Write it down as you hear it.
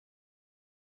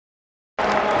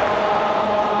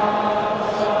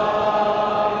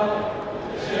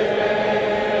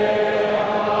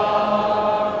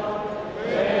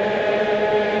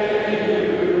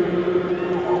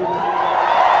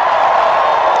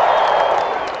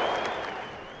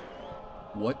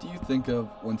do you think of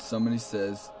when somebody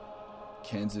says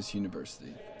Kansas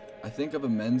University? I think of a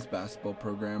men's basketball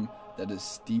program that is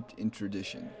steeped in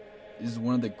tradition. It is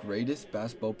one of the greatest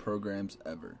basketball programs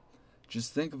ever.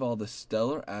 Just think of all the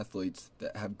stellar athletes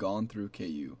that have gone through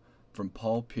KU, from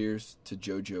Paul Pierce to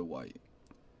JoJo White.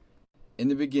 In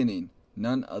the beginning,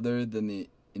 none other than the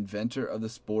inventor of the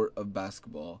sport of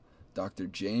basketball, Dr.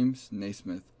 James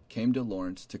Naismith, came to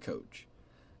Lawrence to coach.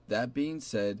 That being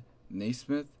said,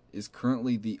 Naismith is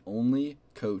currently the only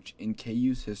coach in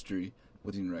KU's history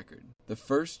with a winning record. The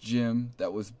first gym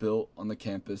that was built on the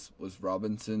campus was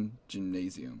Robinson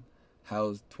Gymnasium,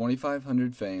 housed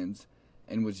 2,500 fans,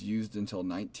 and was used until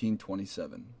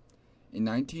 1927. In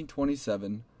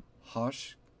 1927,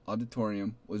 Hosch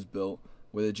Auditorium was built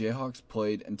where the Jayhawks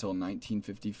played until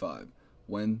 1955,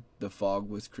 when the Phog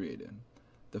was created.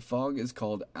 The Phog is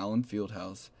called Allen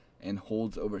Fieldhouse and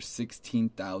holds over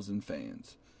 16,000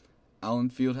 fans. Allen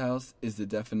Fieldhouse is the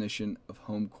definition of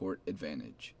home court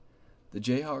advantage. The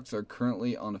Jayhawks are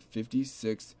currently on a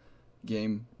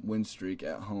 56-game win streak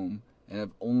at home and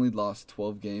have only lost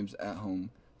 12 games at home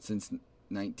since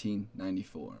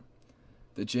 1994.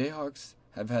 The Jayhawks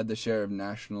have had the share of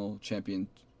national championship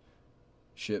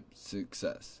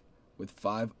success, with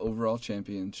 5 overall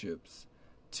championships,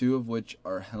 2 of which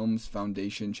are Helms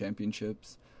Foundation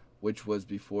championships, which was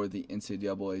before the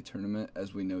NCAA tournament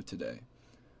as we know today.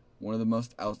 One of the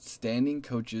most outstanding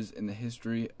coaches in the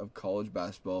history of college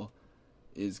basketball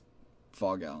is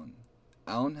Phog Allen.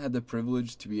 Allen had the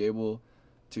privilege to be able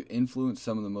to influence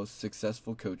some of the most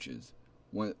successful coaches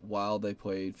while they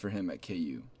played for him at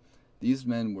KU. These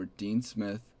men were Dean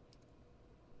Smith,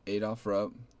 Adolph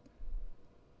Rupp,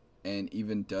 and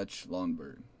even Dutch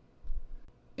Longberg.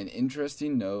 An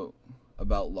interesting note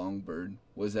about Longberg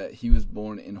was that he was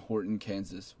born in Horton,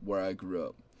 Kansas, where I grew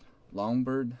up.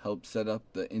 Longberg helped set up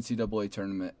the NCAA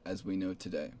tournament as we know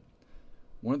today.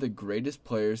 One of the greatest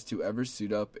players to ever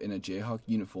suit up in a Jayhawk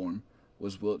uniform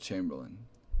was Wilt Chamberlain.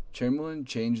 Chamberlain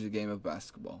changed the game of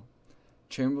basketball.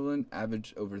 Chamberlain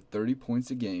averaged over 30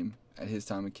 points a game at his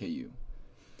time at KU,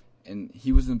 and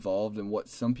he was involved in what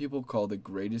some people call the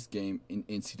greatest game in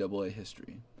NCAA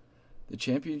history, the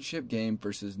championship game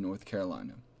versus North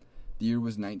Carolina. The year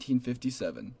was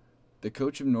 1957. The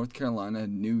coach of North Carolina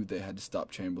knew they had to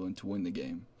stop Chamberlain to win the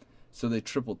game, so they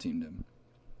triple-teamed him.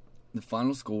 The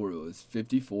final score was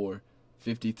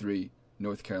 54-53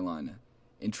 North Carolina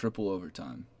in triple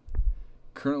overtime.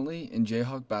 Currently in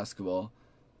Jayhawk basketball,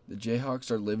 the Jayhawks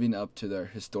are living up to their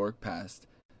historic past.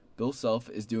 Bill Self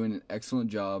is doing an excellent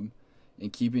job in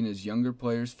keeping his younger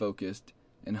players focused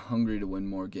and hungry to win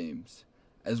more games,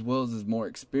 as well as his more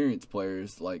experienced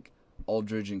players like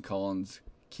Aldridge and Collins,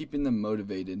 keeping them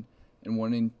motivated and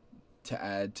wanting to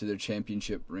add to their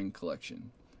championship ring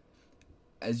collection.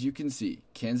 As you can see,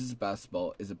 Kansas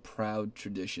basketball is a proud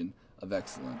tradition of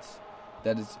excellence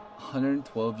that its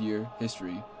 112-year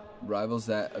history rivals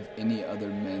that of any other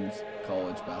men's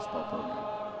college basketball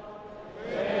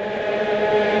program.